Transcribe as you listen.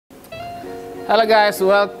Hello guys,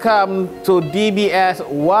 welcome to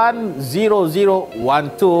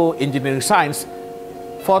DBS10012 Engineering Science.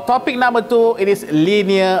 For topic number 2, it is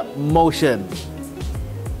linear motion.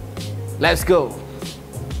 Let's go.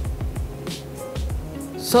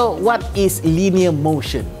 So what is linear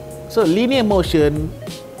motion? So linear motion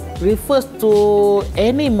refers to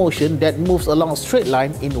any motion that moves along a straight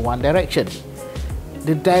line in one direction.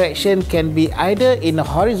 The direction can be either in a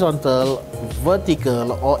horizontal,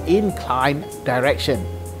 vertical or inclined direction.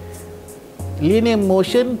 Linear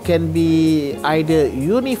motion can be either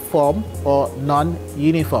uniform or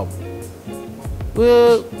non-uniform.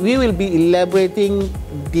 We will be elaborating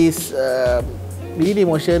this linear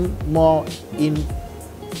motion more in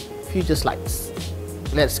future slides.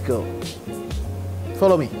 Let's go.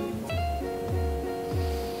 Follow me.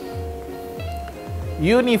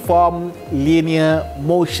 Uniform linear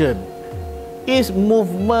motion is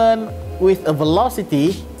movement with a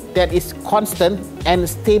velocity that is constant and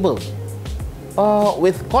stable, or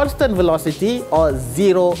with constant velocity or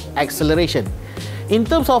zero acceleration. In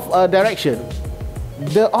terms of direction,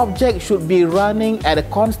 the object should be running at a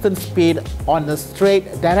constant speed on a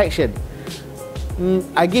straight direction.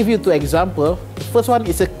 I give you two examples. The first one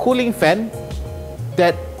is a cooling fan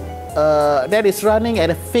that is running at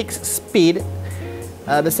a fixed speed.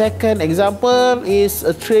 The second example is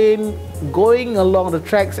a train going along the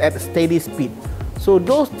tracks at a steady speed. So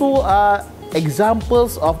those two are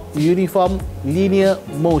examples of uniform linear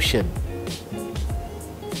motion.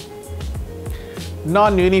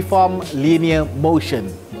 Non-uniform linear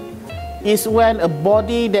motion is when a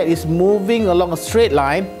body that is moving along a straight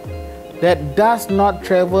line that does not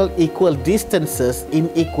travel equal distances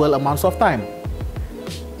in equal amounts of time.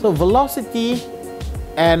 So velocity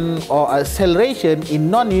or acceleration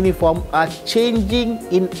in non-uniform are changing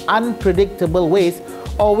in unpredictable ways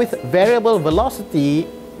or with variable velocity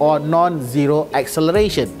or non-zero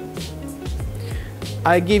acceleration.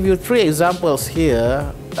 I give you three examples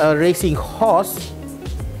here: a racing horse,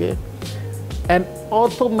 okay, an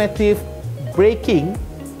automotive braking,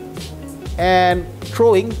 and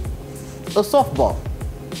throwing a softball.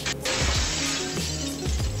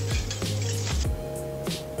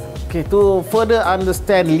 Okay, to further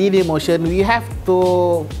understand linear motion, we have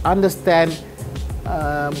to understand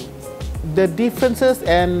the differences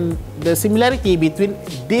and the similarity between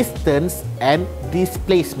distance and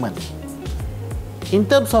displacement. In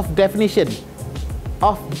terms of definition,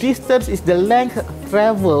 distance is the length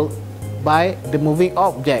traveled by the moving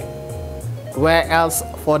object, whereas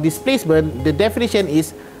for displacement, the definition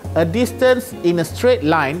is a distance in a straight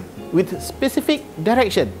line with specific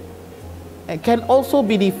direction. It can also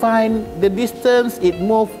be defined the distance it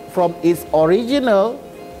moved from its original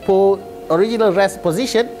rest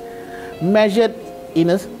position measured in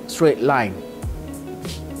a straight line.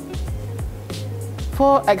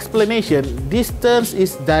 For explanation, distance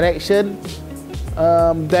is direction.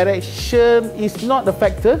 Direction is not a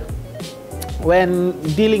factor when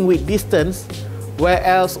dealing with distance,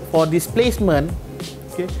 whereas for displacement,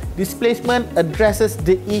 displacement addresses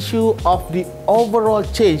the issue of the overall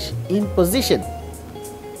change in position.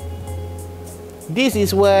 This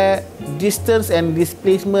is where distance and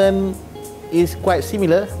displacement is quite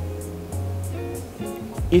similar.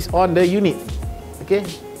 It's on the unit. Okay,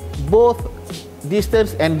 both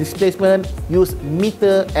distance and displacement use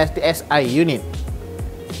meter as the SI unit,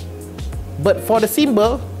 but for the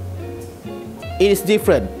symbol, it is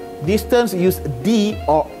different. Distance use D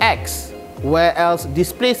or X, whereas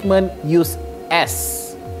displacement use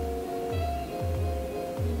S.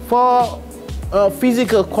 For a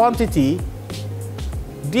physical quantity,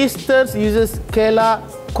 distance uses scalar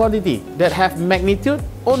quantity that have magnitude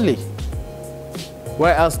only,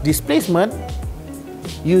 whereas displacement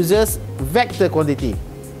uses vector quantity,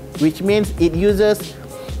 which means it uses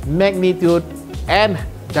magnitude and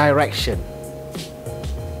direction.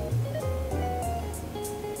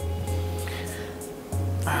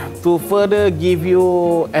 To further give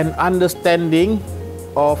you an understanding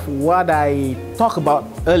of what I talked about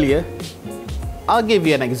earlier, I'll give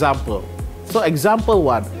you an example. So example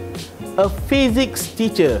 1, a physics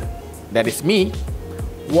teacher, that is me,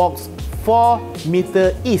 walks 4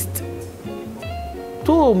 meters east,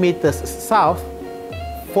 2 meters south,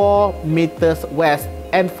 4 meters west,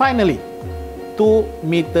 and finally 2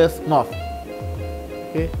 meters north.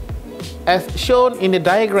 Okay, as shown in the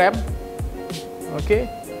diagram. Okay,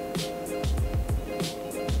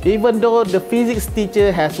 even though the physics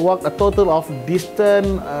teacher has walked a total of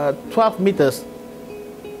distance 12 meters,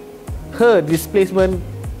 her displacement,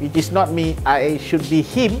 which is not me, I should be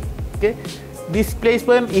him, okay,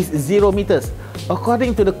 displacement is 0 meters.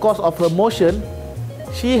 According to the course of the motion,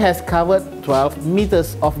 she has covered 12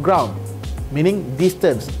 meters of ground, meaning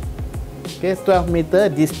distance. Okay, 12-meter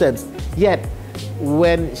distance. Yet,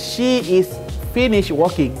 when she is finished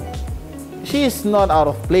walking, she is not out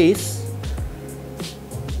of place.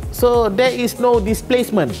 So there is no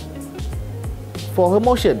displacement for her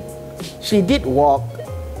motion. She did walk,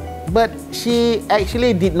 but she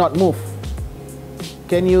actually did not move.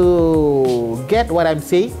 Can you get what I'm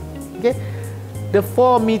saying? Okay. The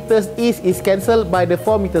 4 meters east is cancelled by the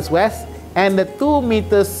 4 meters west, and the 2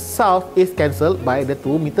 meters south is cancelled by the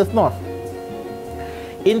 2 meters north.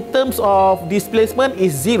 In terms of displacement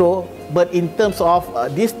is 0, but in terms of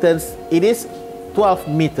distance, it is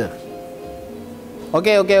 12 meters.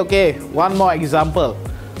 Okay. One more example.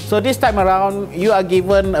 So this time around, you are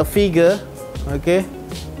given a figure. Okay.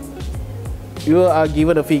 You are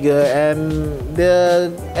given a figure, and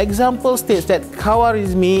the example states that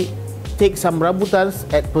Khawarizmi takes some rambutans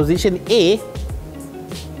at position A,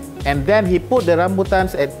 and then he put the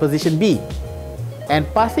rambutans at position B, and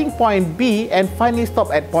passing point B and finally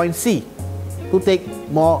stop at point C to take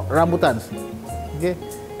more rambutans. Okay,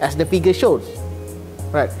 as the figure shows.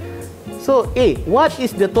 Right. So A, what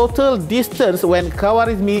is the total distance when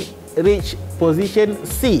Khawarizmi reach position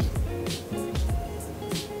C?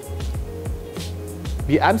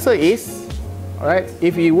 The answer is, alright,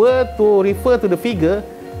 if we were to refer to the figure,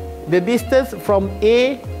 the distance from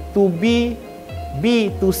A to B,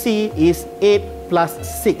 B to C is 8 plus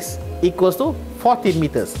 6 equals to 14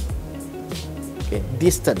 meters. Okay,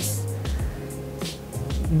 distance.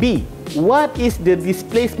 B, what is the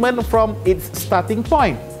displacement from its starting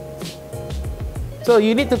point? So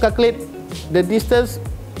you need to calculate the distance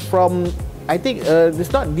from, I think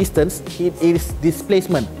it's not distance, it is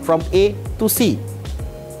displacement from A to C.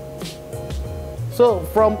 So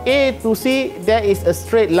from A to C, there is a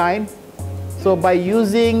straight line. So by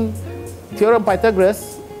using theorem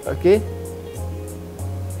Pythagoras, okay,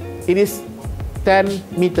 it is 10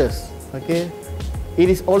 meters. Okay, it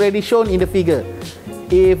is already shown in the figure.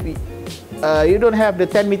 If you don't have the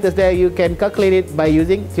 10 meters there, you can calculate it by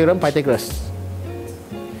using theorem Pythagoras.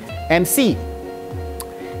 And C,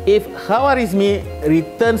 if Khawarizmi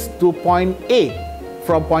returns to point A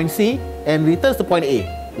from point C and returns to point A,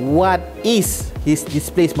 what is his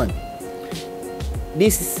displacement?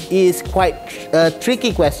 This is quite a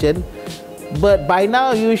tricky question, but by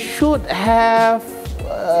now you should have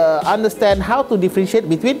understand how to differentiate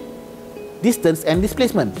between distance and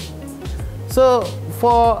displacement. So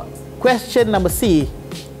for question number C,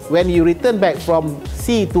 when you return back from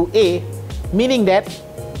C to A, meaning that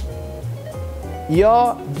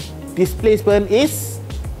your displacement is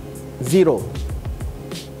 0,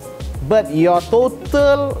 but your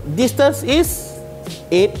total distance is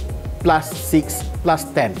 8 plus 6 plus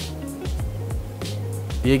 10.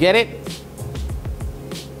 You get it?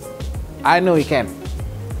 I know you can.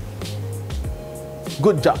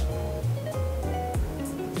 Good job.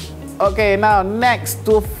 Okay, now next,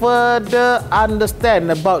 to further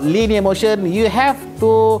understand about linear motion, you have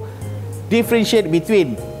to differentiate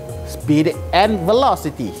between speed and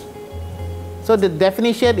velocity. So the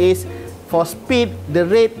definition is, for speed, the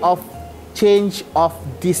rate of change of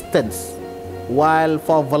distance, while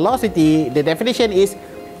for velocity, the definition is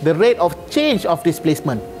the rate of change of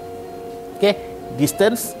displacement. Okay,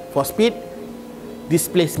 distance for speed,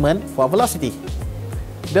 displacement for velocity.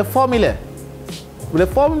 The formula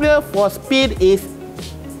for speed is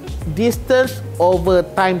distance over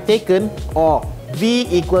time taken, or V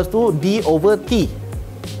equals to D over T.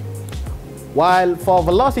 While for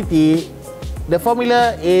velocity, the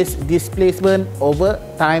formula is displacement over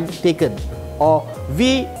time taken, or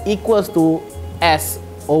V equals to S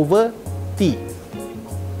over T.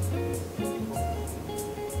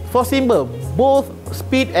 For symbol, both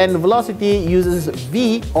speed and velocity uses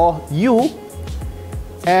V or U,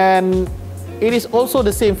 and it is also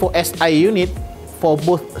the same for SI unit. For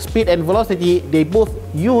both speed and velocity, they both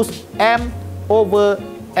use M over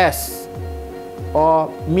S,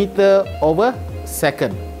 or meter over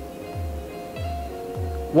second.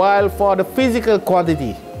 While for the physical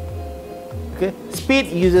quantity, okay, speed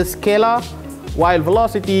uses scalar, while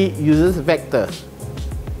velocity uses vector.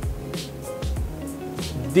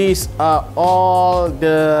 These are all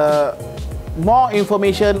the more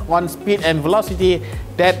information on speed and velocity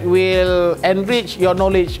that will enrich your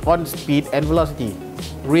knowledge on speed and velocity.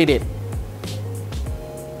 Read it.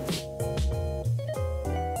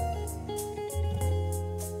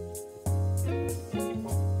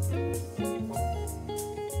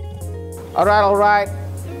 Alright.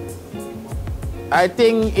 I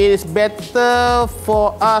think it is better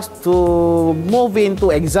for us to move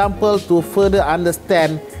into example to further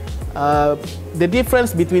understand the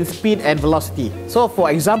difference between speed and velocity. So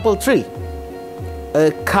for example 3,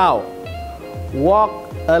 a cow walk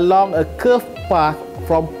along a curved path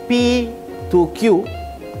from P to Q,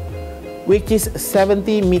 which is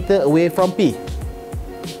 70 meters away from P.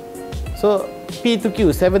 So P to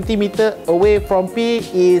Q, 70 meters away from P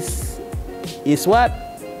is what?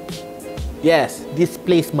 Yes,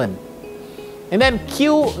 displacement. And then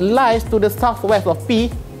Q lies to the southwest of P.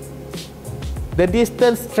 The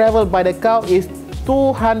distance traveled by the cow is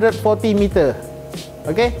 240 meters.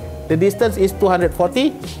 Okay, the distance is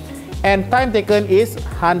 240 and time taken is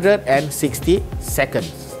 160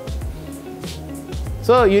 seconds.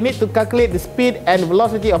 So you need to calculate the speed and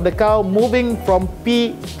velocity of the cow moving from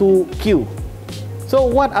P to Q. So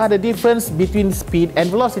what are the difference between speed and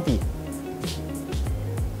velocity?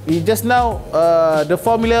 Just now the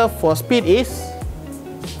formula for speed is,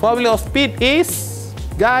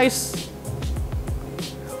 guys,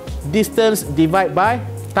 distance divided by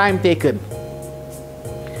time taken.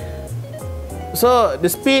 So the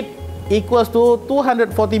speed equals to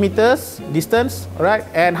 240 meters distance, right,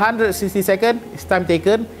 and 160 seconds is time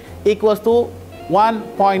taken, equals to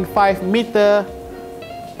 1.5 meter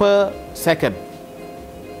per second.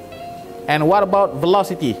 And what about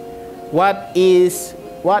velocity? What is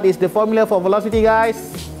the formula for velocity,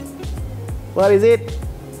 guys? What is it?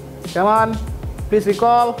 Come on, please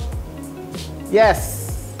recall.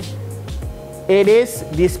 Yes, it is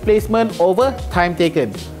displacement over time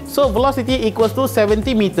taken. So velocity equals to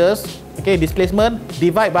 70 meters, okay, displacement,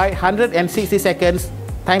 divided by 160 seconds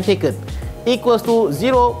time taken, equals to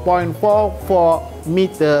 0.44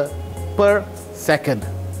 meter per second.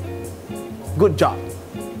 Good job.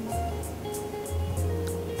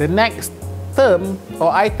 The next term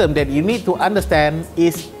or item that you need to understand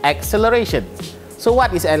is acceleration. So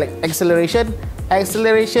what is acceleration?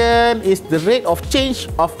 Acceleration is the rate of change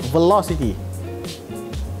of velocity.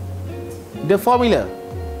 The formula: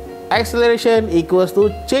 acceleration equals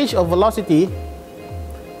to change of velocity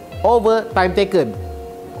over time taken,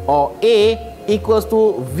 or A equals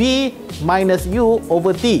to V minus U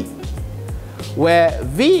over T, where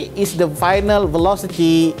V is the final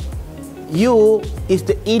velocity, U is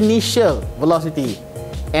the initial velocity,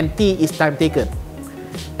 and T is time taken.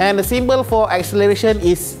 And the symbol for acceleration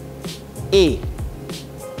is A.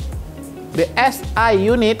 The SI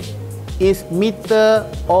unit is meter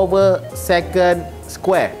over second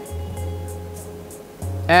square.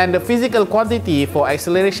 And the physical quantity for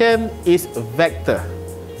acceleration is vector.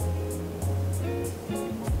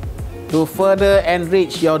 To further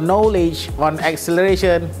enrich your knowledge on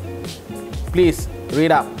acceleration, please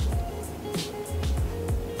read up.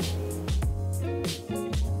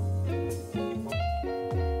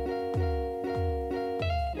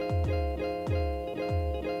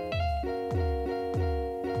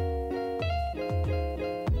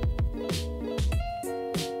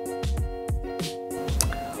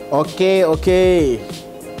 Okay.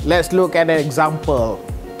 Let's look at an example.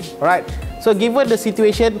 Alright. So given the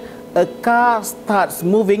situation, a car starts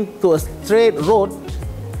moving to a straight road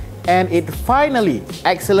and it finally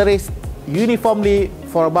accelerates uniformly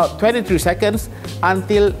for about 23 seconds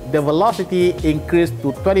until the velocity increased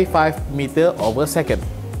to 25 meters over second.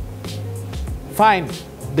 Find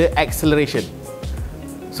the acceleration.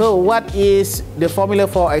 So what is the formula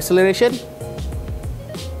for acceleration?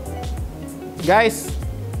 Guys,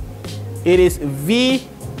 it is V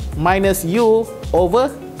minus U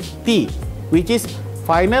over T, which is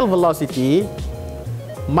final velocity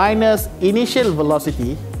minus initial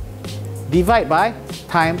velocity divided by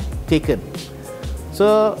time taken.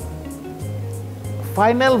 So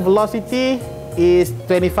final velocity is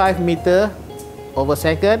 25 meters over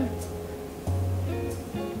second,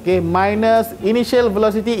 okay, minus initial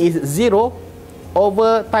velocity is 0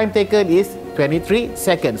 over time taken is 23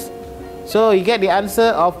 seconds. So you get the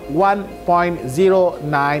answer of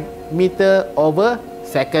 1.09 meter over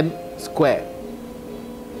second square.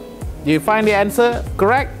 Do you find the answer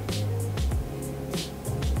correct?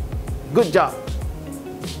 Good job.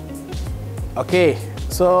 Okay,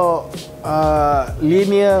 so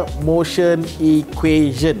linear motion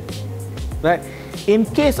equation, right? In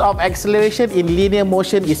case of acceleration in linear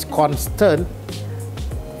motion is constant,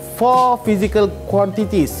 four physical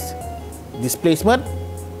quantities: displacement,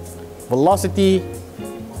 velocity,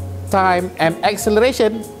 time, and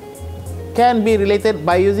acceleration can be related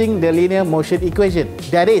by using the linear motion equation.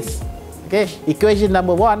 That is, okay, equation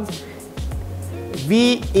number 1,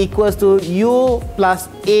 V equals to U plus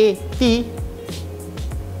AT,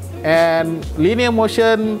 and linear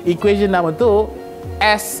motion equation number 2,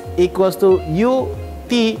 S equals to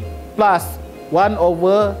UT plus 1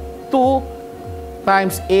 over 2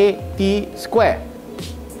 times AT square.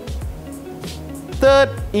 Third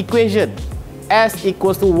equation, S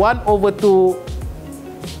equals to 1 over 2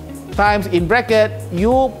 times in bracket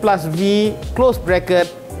U plus V close bracket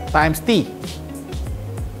times T.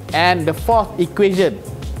 And the fourth equation,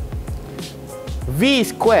 V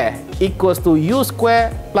square equals to U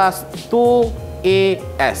square plus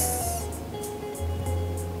 2AS.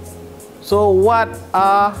 So what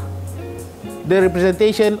are the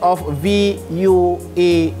representation of V, U,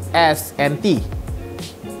 A, S and T?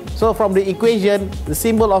 So from the equation, the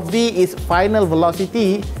symbol of V is final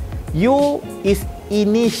velocity, U is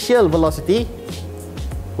initial velocity,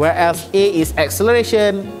 whereas A is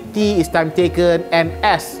acceleration, T is time taken, and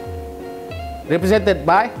S represented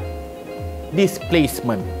by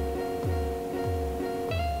displacement.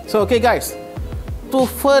 So okay guys, to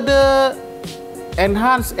further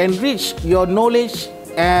enhance, enrich your knowledge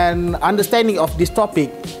and understanding of this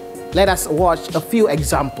topic, let us watch a few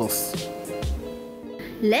examples.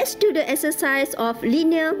 Let's do the exercise of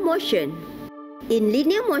linear motion. In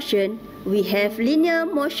linear motion, we have linear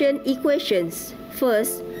motion equations.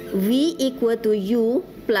 First, V equal to U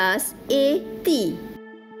plus AT.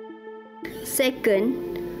 Second,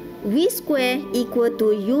 V square equal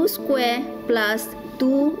to U square plus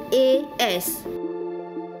 2AS.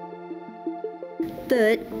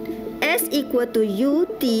 Third, S equal to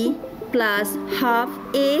UT plus half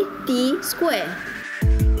AT square.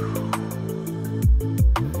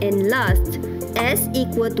 And last, S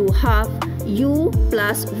equal to half U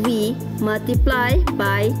plus V multiplied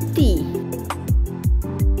by T.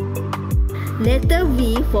 Letter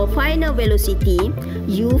V for final velocity,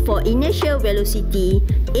 U for initial velocity,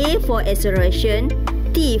 A for acceleration,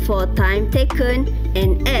 T for time taken,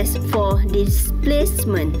 and S for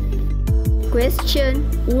displacement. Question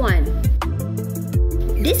 1.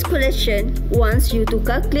 This question wants you to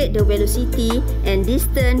calculate the velocity and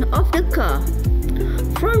distance of the car.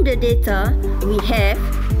 From the data, we have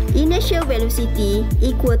initial velocity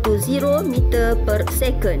equal to 0 meter per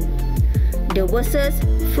second. The verses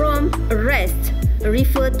from rest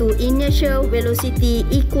refer to initial velocity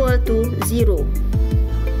equal to 0.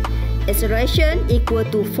 Acceleration equal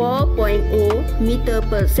to 4.0 meter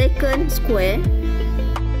per second square.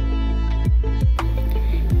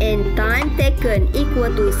 And time taken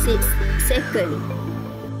equal to 6 seconds.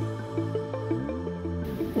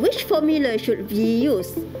 Which formula should we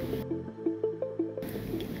use?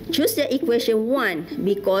 Choose the equation 1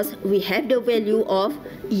 because we have the value of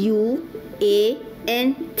U, A,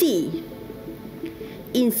 and T.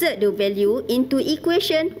 Insert the value into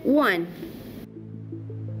equation 1.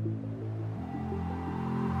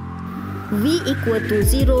 V equal to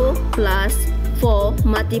 0 plus 4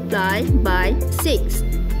 multiplied by 6.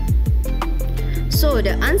 So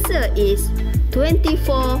the answer is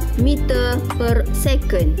 24 meter per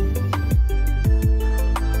second.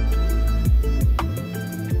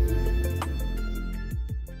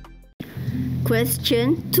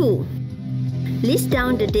 Question 2. List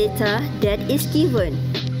down the data that is given.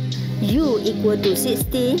 U equal to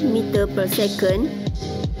 60 meter per second.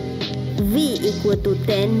 V equal to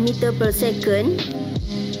 10 meter per second.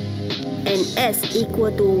 And S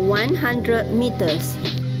equal to 100 meters.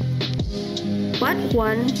 Part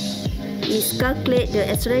 1 is calculate the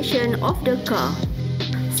acceleration of the car.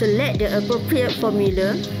 Select the appropriate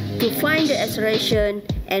formula to find the acceleration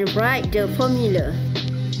and write the formula.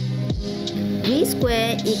 V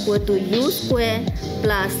square equal to U square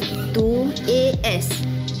plus 2AS.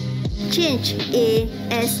 Change A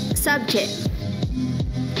as subject.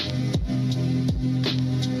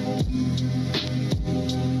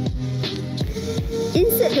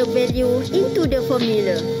 Insert the value into the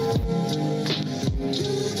formula.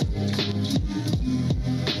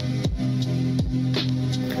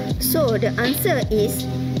 So the answer is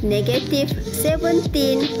negative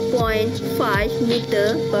 17.5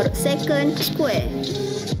 meter per second square.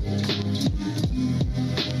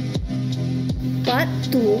 Part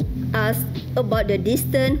 2 asks about the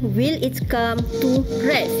distance will it come to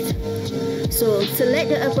rest. So select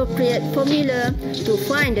the appropriate formula to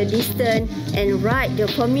find the distance and write the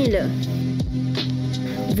formula.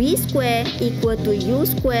 V square equal to U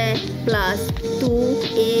square plus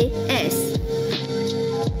 2AS.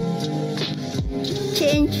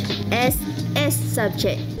 Change S as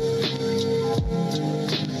subject.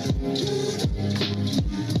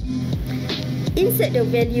 Insert the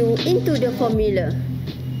value into the formula.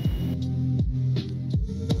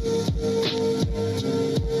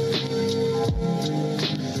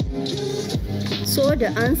 So the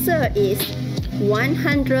answer is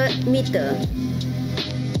 100 meter.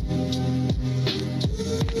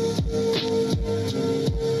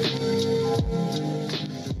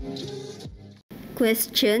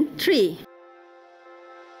 Question 3.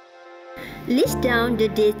 List down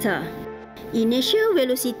the data. Initial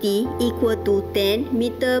velocity equal to 10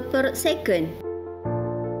 meter per second.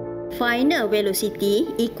 Final velocity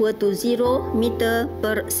equal to 0 meter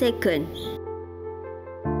per second.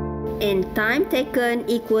 And time taken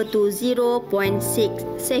equal to 0.6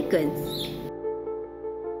 seconds.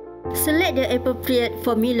 Select the appropriate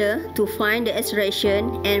formula to find the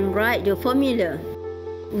acceleration and write the formula.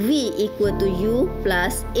 V equal to U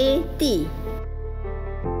plus AT.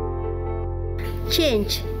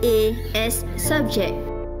 Change A as subject.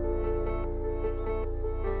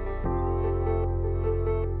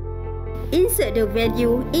 Insert the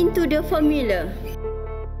value into the formula.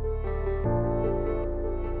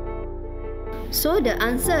 So the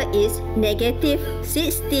answer is negative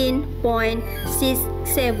 16.67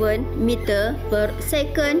 meter per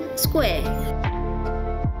second square.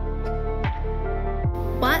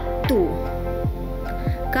 Part 2.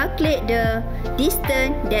 Calculate the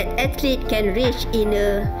distance that athlete can reach in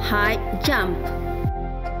a high jump.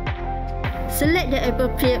 Select the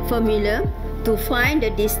appropriate formula to find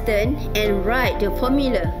the distance and write the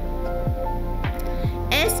formula.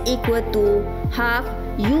 S equal to half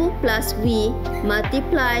U plus V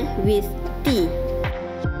multiplied with T.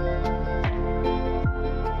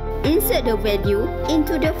 Insert the value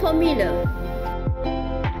into the formula.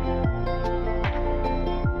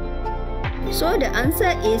 So the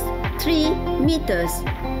answer is 3 meters.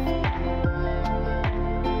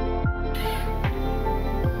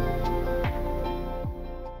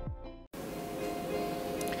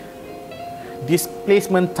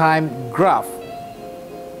 Displacement time graph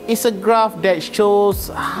is a graph that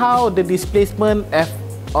shows how the displacement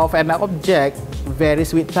of an object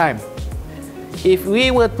varies with time. If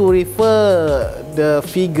we were to refer the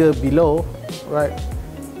figure below, right,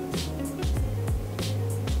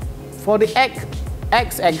 for the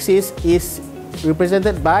x-axis is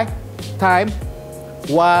represented by time,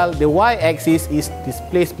 while the y-axis is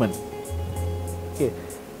displacement. Okay.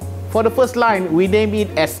 For the first line, we name it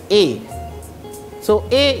as A. So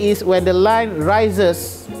A is when the line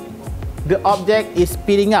rises, the object is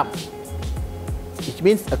speeding up, which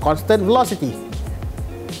means a constant velocity.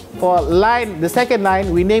 For the second line,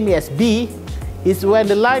 we name it as B, is when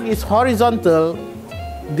the line is horizontal,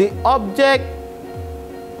 the object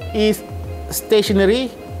is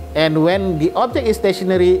stationary, and when the object is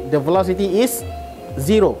stationary, the velocity is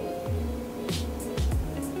 0.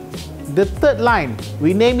 The third line,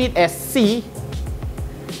 we name it as C,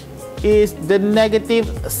 is the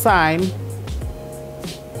negative sign,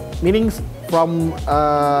 meaning from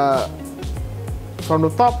the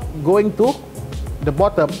top going to the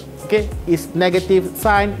bottom, okay, is negative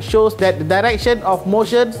sign, shows that the direction of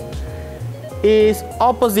motion is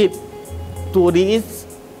opposite to its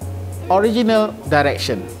original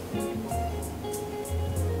direction.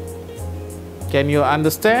 Can you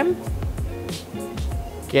understand?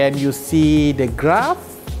 Can you see the graph?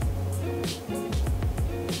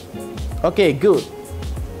 Okay, good.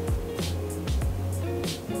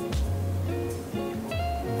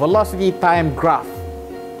 Velocity time graph.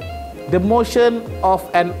 The motion of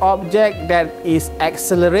an object that is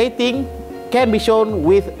accelerating can be shown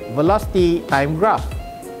with velocity time graph.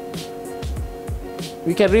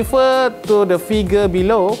 We can refer to the figure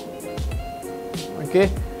below. Okay.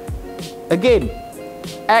 Again,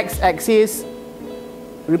 x-axis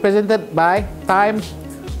represented by time,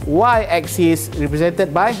 y-axis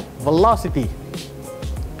represented by velocity.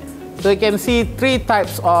 So you can see three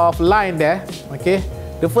types of line there. Okay,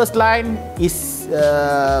 the first line is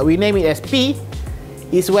we name it as P,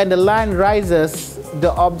 is when the line rises, the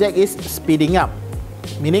object is speeding up,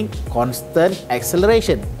 meaning constant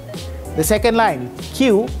acceleration. The second line,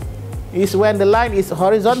 Q, is when the line is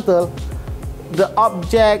horizontal, the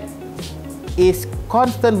object is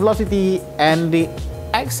constant velocity and the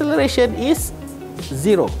acceleration is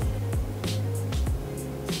 0.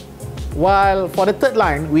 While for the third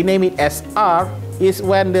line, we name it as R, is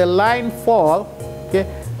when the line fall, okay,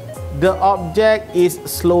 the object is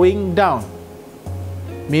slowing down,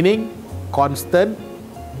 meaning constant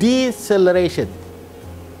deceleration.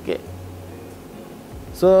 Okay.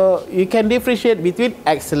 So you can differentiate between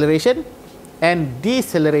acceleration and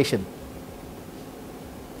deceleration.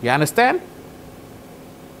 You understand?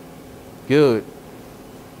 Good.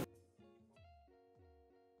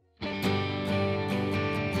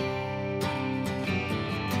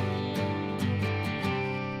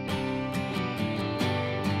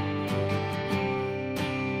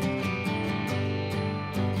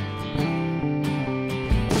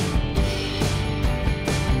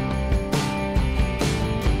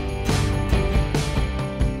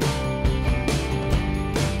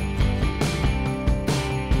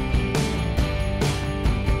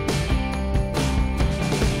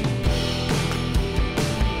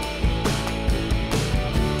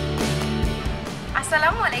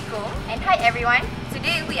 everyone,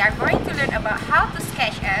 today we are going to learn about how to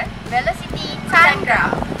sketch a velocity time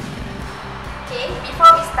graph. Okay, before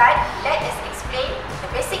we start, let us explain the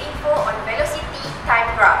basic info on velocity time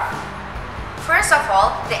graph. First of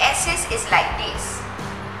all, the axis is like this.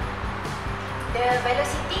 The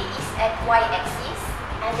velocity is at y-axis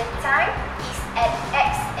and the time is at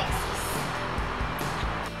x-axis.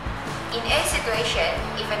 In a situation,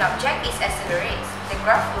 if an object is accelerates, the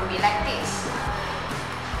graph will be like this.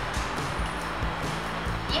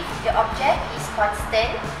 If the object is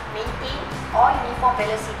constant, maintained, or uniform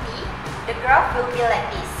velocity, the graph will be like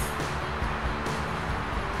this.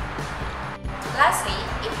 Lastly,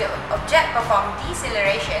 if the object performs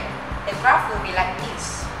deceleration, the graph will be like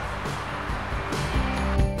this.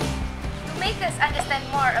 To make us understand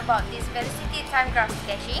more about this velocity time graph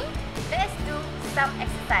sketching, let's do some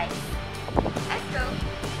exercise. Let's go!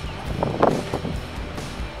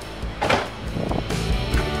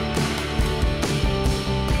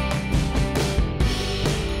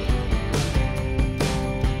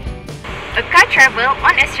 A car travels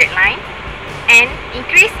on a straight line and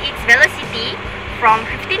increase its velocity from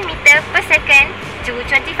 15 meter per second to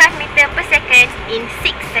 25 meter per second in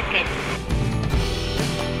 6 seconds.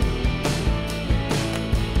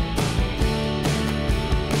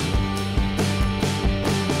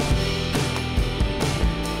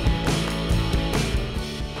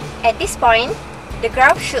 At this point, the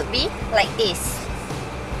graph should be like this.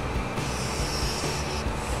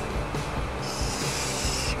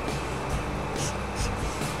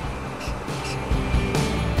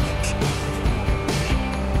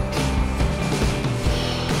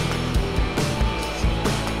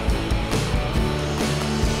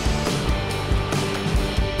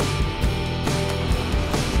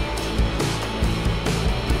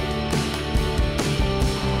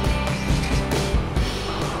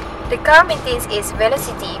 The car maintains its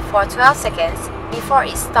velocity for 12 seconds before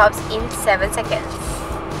it stops in 7 seconds.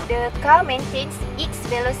 The car maintains its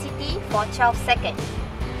velocity for 12 seconds.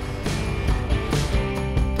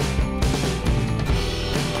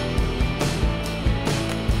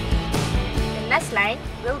 The next line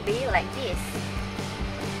will be like this.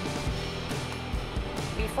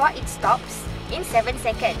 Before it stops in 7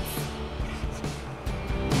 seconds.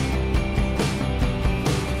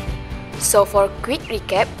 So for quick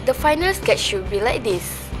recap, the final sketch should be like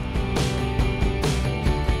this.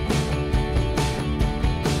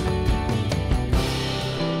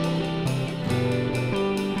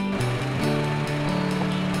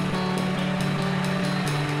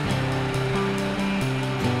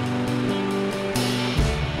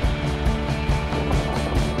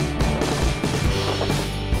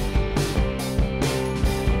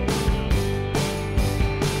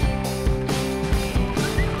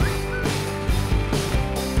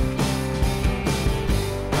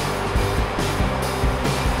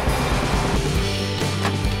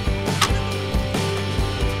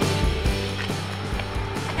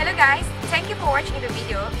 Guys, thank you for watching the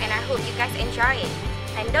video and I hope you guys enjoy it.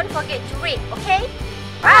 And don't forget to rate, okay?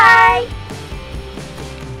 Bye!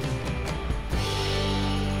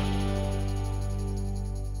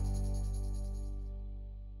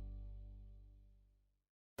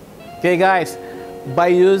 Okay guys,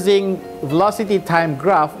 by using velocity time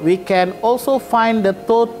graph, we can also find the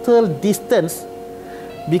total distance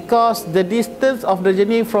because the distance of the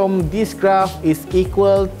journey from this graph is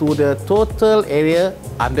equal to the total area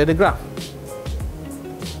under the graph.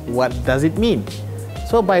 What does it mean?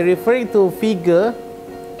 So by referring to the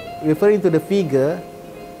figure,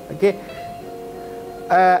 okay,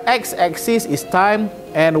 x-axis is time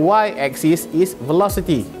and y-axis is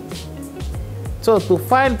velocity. So to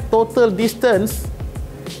find total distance,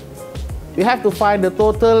 we have to find the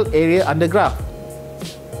total area under graph,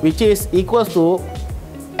 which is equals to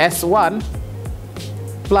S1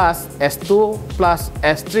 plus S2 plus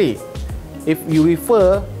S3. If you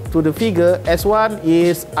refer to the figure, S1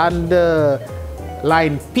 is under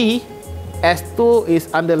line P, S2 is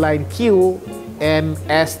under line Q, and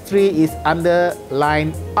S3 is under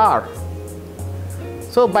line R.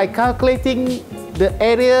 So by calculating the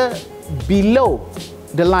area below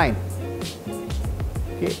the line,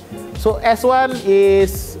 okay, so S1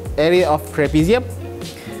 is area of trapezium,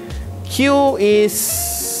 Q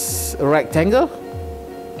is a rectangle,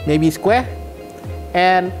 maybe square,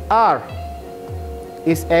 and R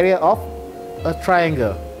is area of a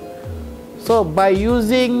triangle. So by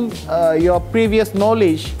using your previous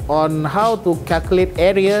knowledge on how to calculate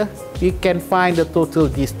area, you can find the total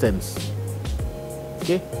distance,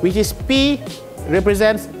 okay, which is P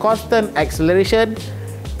represents constant acceleration,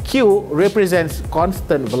 Q represents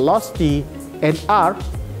constant velocity, and R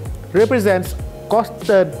represents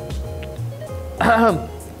constant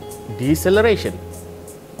deceleration.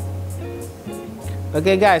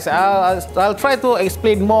 Okay guys, I'll try to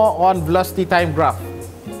explain more on velocity time graph.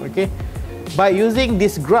 Okay, by using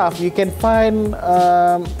this graph you can find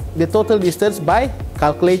the total distance by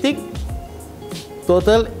calculating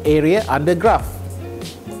total area under graph.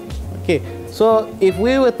 Okay, so if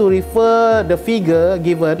we were to refer the figure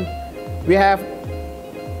given, we have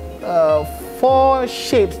 4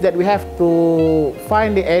 shapes that we have to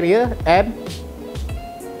find the area and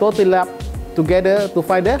total up together to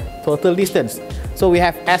find the total distance. So we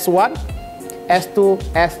have S1, S2,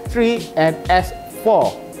 S3 and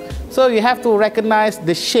S4. So you have to recognize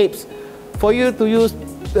the shapes for you to use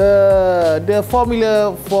the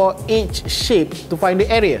formula for each shape to find the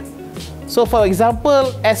area. So for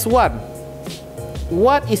example, S1.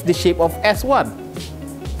 What is the shape of S1?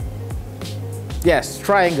 Yes,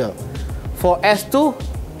 triangle. For S2,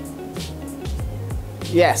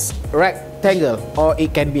 yes, rectangle, or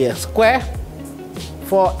it can be a square.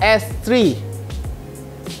 For S3,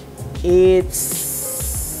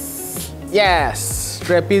 it's, yes,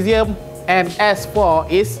 trapezium, and S4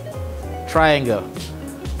 is triangle.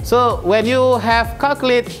 So when you have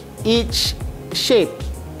calculated each shape,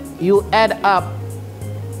 you add up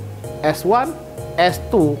S1,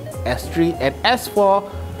 S2, S3 and S4,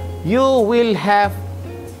 you will have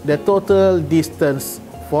the total distance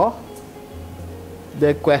for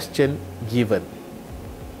the question given.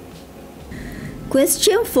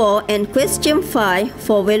 Question 4 and question 5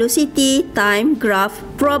 for velocity time graph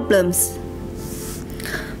problems.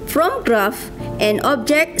 From graph, an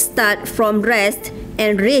object starts from rest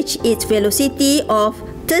and reach its velocity of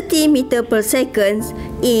 30 meters per second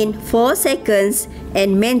in 4 seconds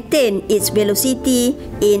and maintain its velocity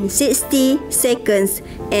in 60 seconds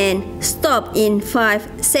and stop in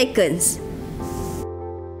 5 seconds.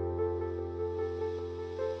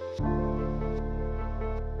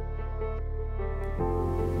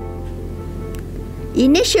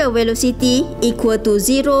 Initial velocity equal to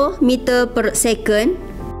 0 meter per second.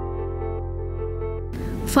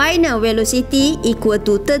 Final velocity equal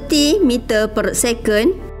to 30 meter per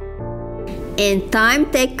second. And time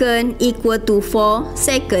taken equal to 4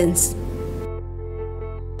 seconds.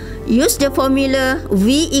 Use the formula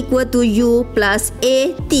V equal to U plus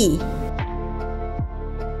AT.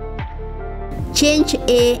 Change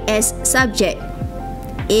A as subject.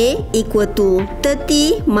 A equal to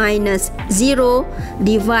 30 minus 0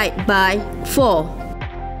 divided by 4.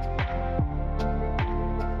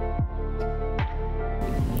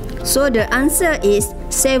 So the answer is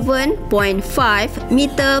 7.5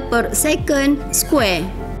 meter per second square.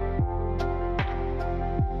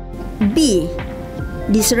 B.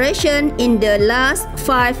 Deceleration in the last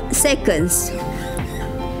 5 seconds.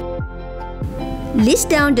 List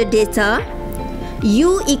down the data.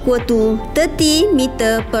 U equal to 30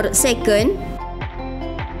 meter per second.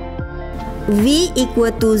 V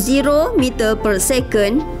equal to 0 meter per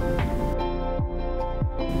second.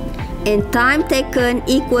 And time taken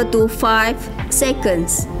equal to 5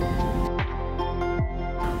 seconds.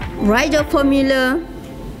 Write the formula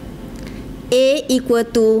A equal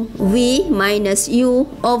to V minus U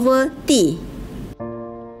over T.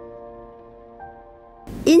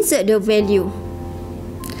 Insert the value.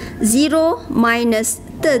 0 minus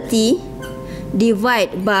 30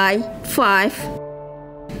 divided by 5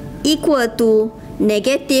 equal to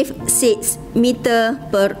negative 6 meter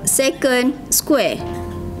per second square.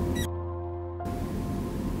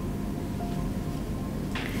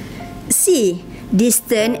 C.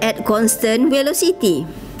 Distance at constant velocity.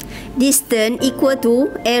 Distance equal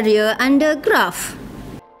to area under graph.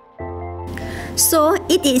 So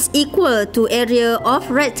it is equal to area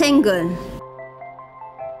of rectangle.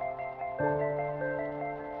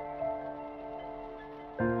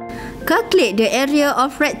 Calculate the area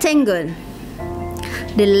of rectangle.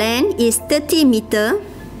 The length is 30 meter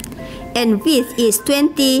and width is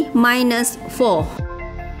 20 minus 4.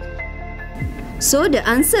 So the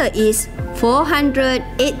answer is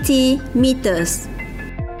 480 meters.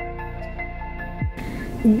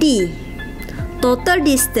 D. Total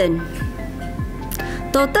distance.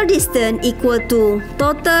 Total distance equal to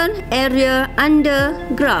total area under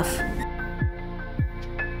graph.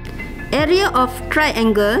 Area of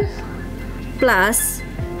triangle plus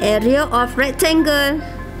area of rectangle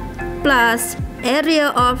plus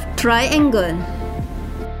area of triangle.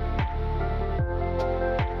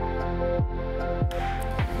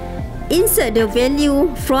 Insert the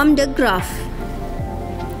value from the graph.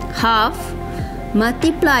 Half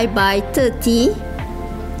multiplied by 30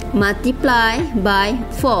 multiplied by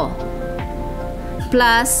 4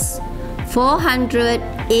 plus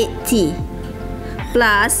 480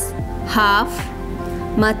 plus half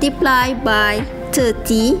multiply by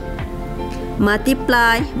 30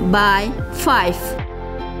 multiply by 5.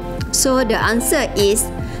 So the answer is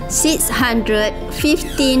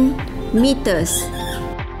 615 meters.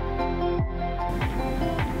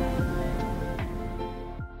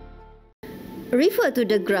 Refer to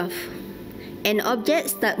the graph. An object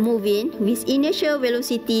starts moving with initial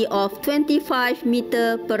velocity of 25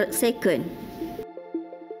 meter per second.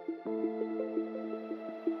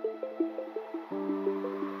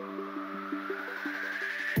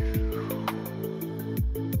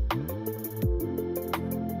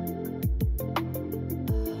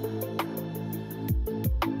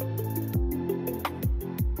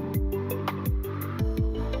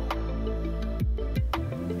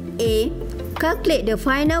 A. Calculate the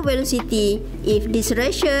final velocity if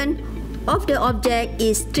deceleration of the object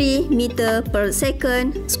is 3 meter per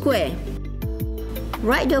second square.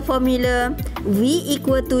 Write the formula V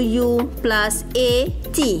equal to U plus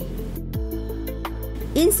AT.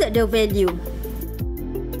 Insert the value.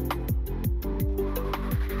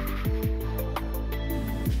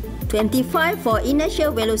 (25) for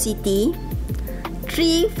initial velocity,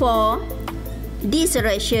 3 for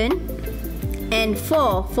deceleration, and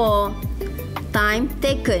 4 for time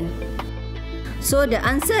taken. So the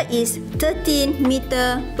answer is 13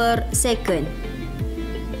 meter per second.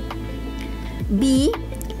 B.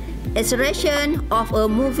 Acceleration of a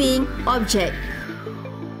moving object.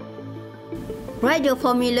 Write the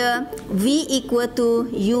formula V equal to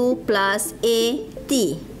U plus AT.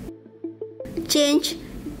 Change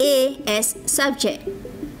A as subject.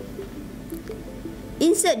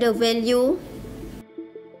 Insert the value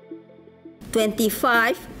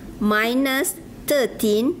 25 minus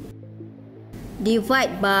 13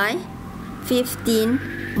 divide by 15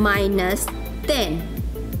 minus 10.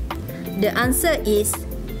 The answer is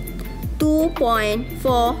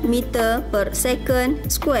 2.4 meter per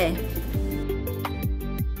second square.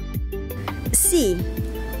 C.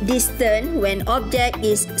 Distance when object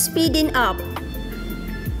is speeding up.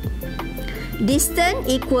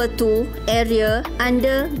 Distance equal to area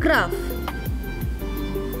under graph.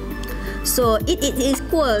 So it is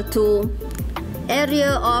equal to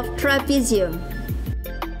area of trapezium.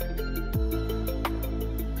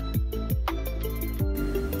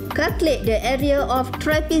 Calculate the area of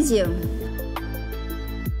trapezium.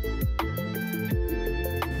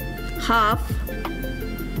 Half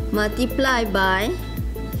multiply by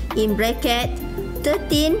in bracket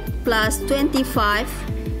 13 plus 25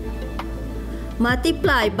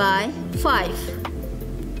 multiply by 5.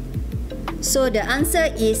 So the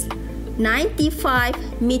answer is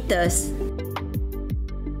 95 meters.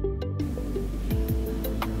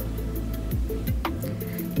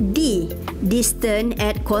 D. Distance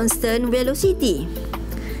at constant velocity.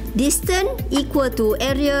 Distance equal to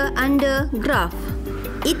area under graph.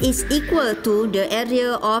 It is equal to the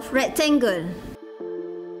area of rectangle.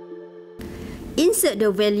 Insert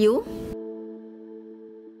the value.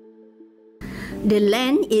 The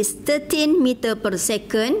length is 13 meter per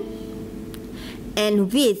second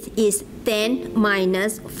and width is 10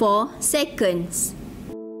 minus 4 seconds.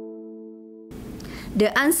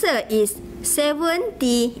 The answer is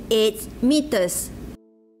 78 meters.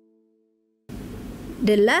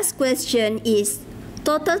 The last question is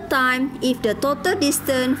total time if the total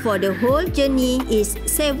distance for the whole journey is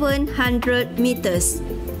 700 meters.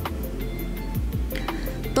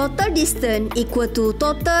 Total distance equal to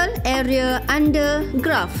total area under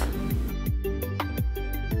graph.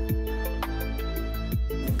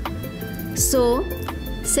 So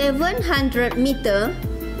 700 meter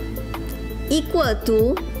equal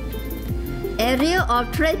to area of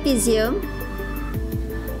trapezium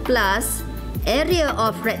plus area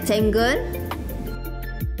of rectangle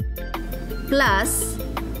plus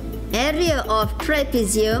area of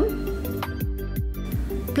trapezium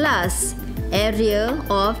plus area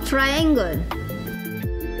of triangle.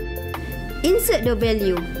 Insert the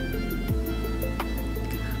value.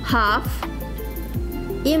 Half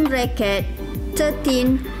in bracket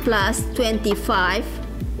 13 plus 25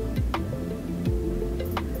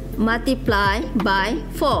 multiply by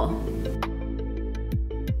 4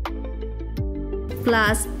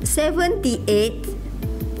 plus 78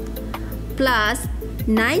 plus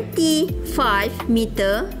 95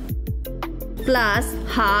 meter plus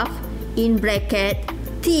half in bracket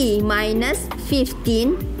t minus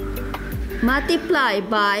 15 multiply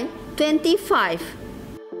by 25.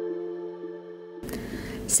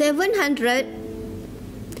 700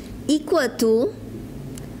 equal to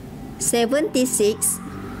 76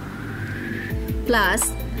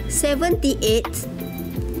 plus 78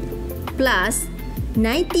 plus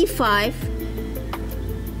 95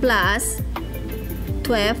 plus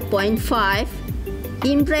 12.5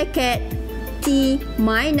 in bracket t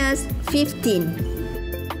minus 15.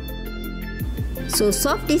 So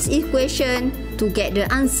solve this equation to get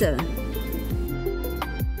the answer.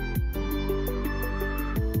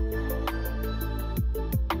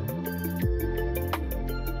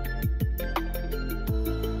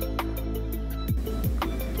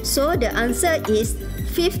 So the answer is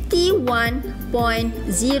 51.08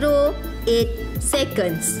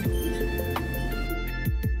 seconds.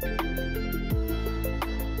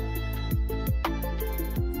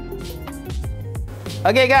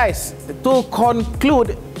 Okay guys, to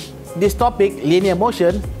conclude this topic, linear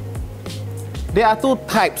motion, there are two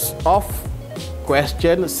types of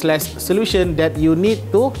question/solution that you need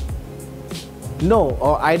to know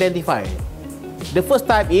or identify. The first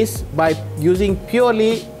type is by using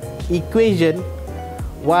purely equation,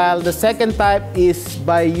 while the second type is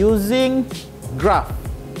by using graph,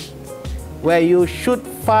 where you should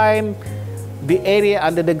find the area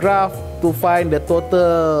under the graph to find the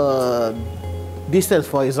total distance,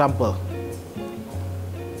 for example.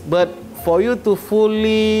 But for you to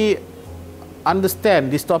fully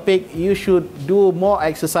understand this topic, you should do more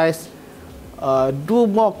exercise,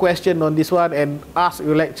 do more question on this one, and ask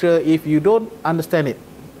your lecturer if you don't understand it.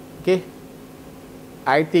 Okay,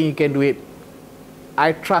 I think you can do it.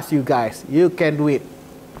 I trust you guys, you can do it.